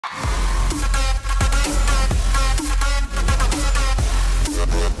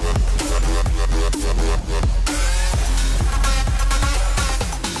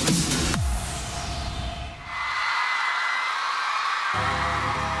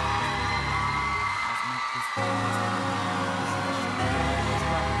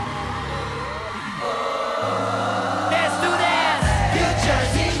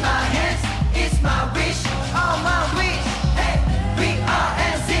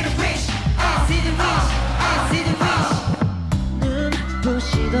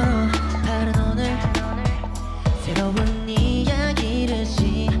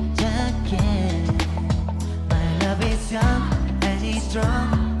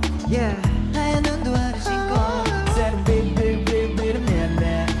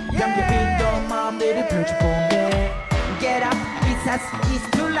It's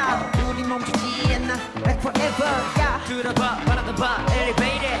too loud 우리 멈추지 않아 like forever yeah. 들어봐 바라다 봐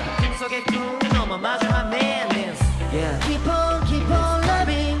elevated 꿈속의 꿈이 너무 마주한 madness yeah. Keep on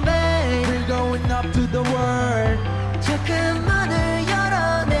loving babe We're going up to the world 조금 문을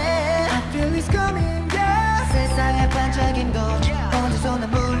열어내 I feel it's coming yeah. 세상에 반짝인 것 어디서나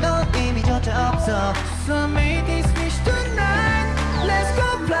물론 의미조차 없어 So make this wish tonight Let's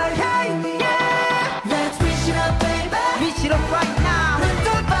go fly high yeah. Let's wish it up baby Wish it up right now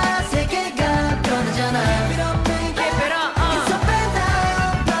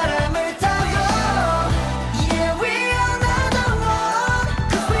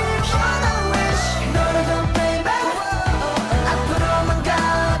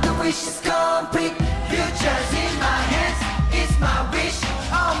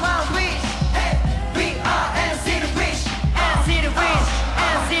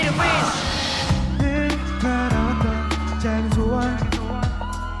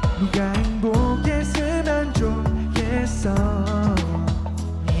네가 행복했으면 좋겠어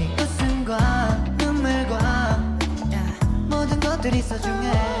네 웃음과 눈물과 모든 것들이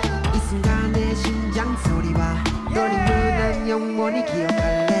소중해 이 순간의 심장 소리와 너를 난 영원히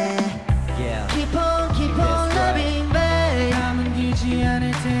기억할래 yeah. Keep on loving babe 남은 길지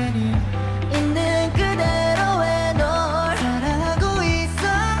않을 테니 있는 그대로의 널 사랑하고 있어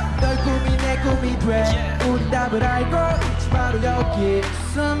널 꿈이 내 꿈이 돼 우린 답을 알고 있지 바로 여기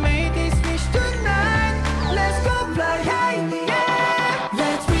So make this wish tonight Let's go fly high yeah.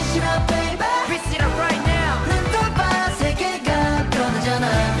 Let's wish it up baby Wish it up right now 눈 돌봐 세계가 변하잖아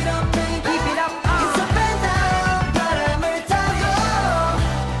Keep it up baby Keep it up It's up and down 바람을 타고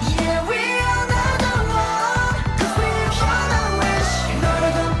Yeah we are not alone Cause we're gonna wish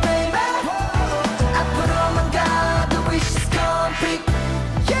너라도 baby 앞으로만 가 The wish is complete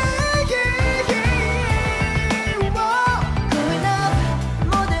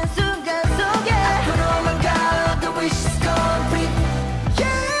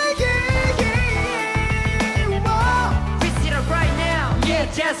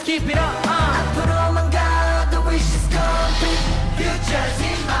Just keep it up.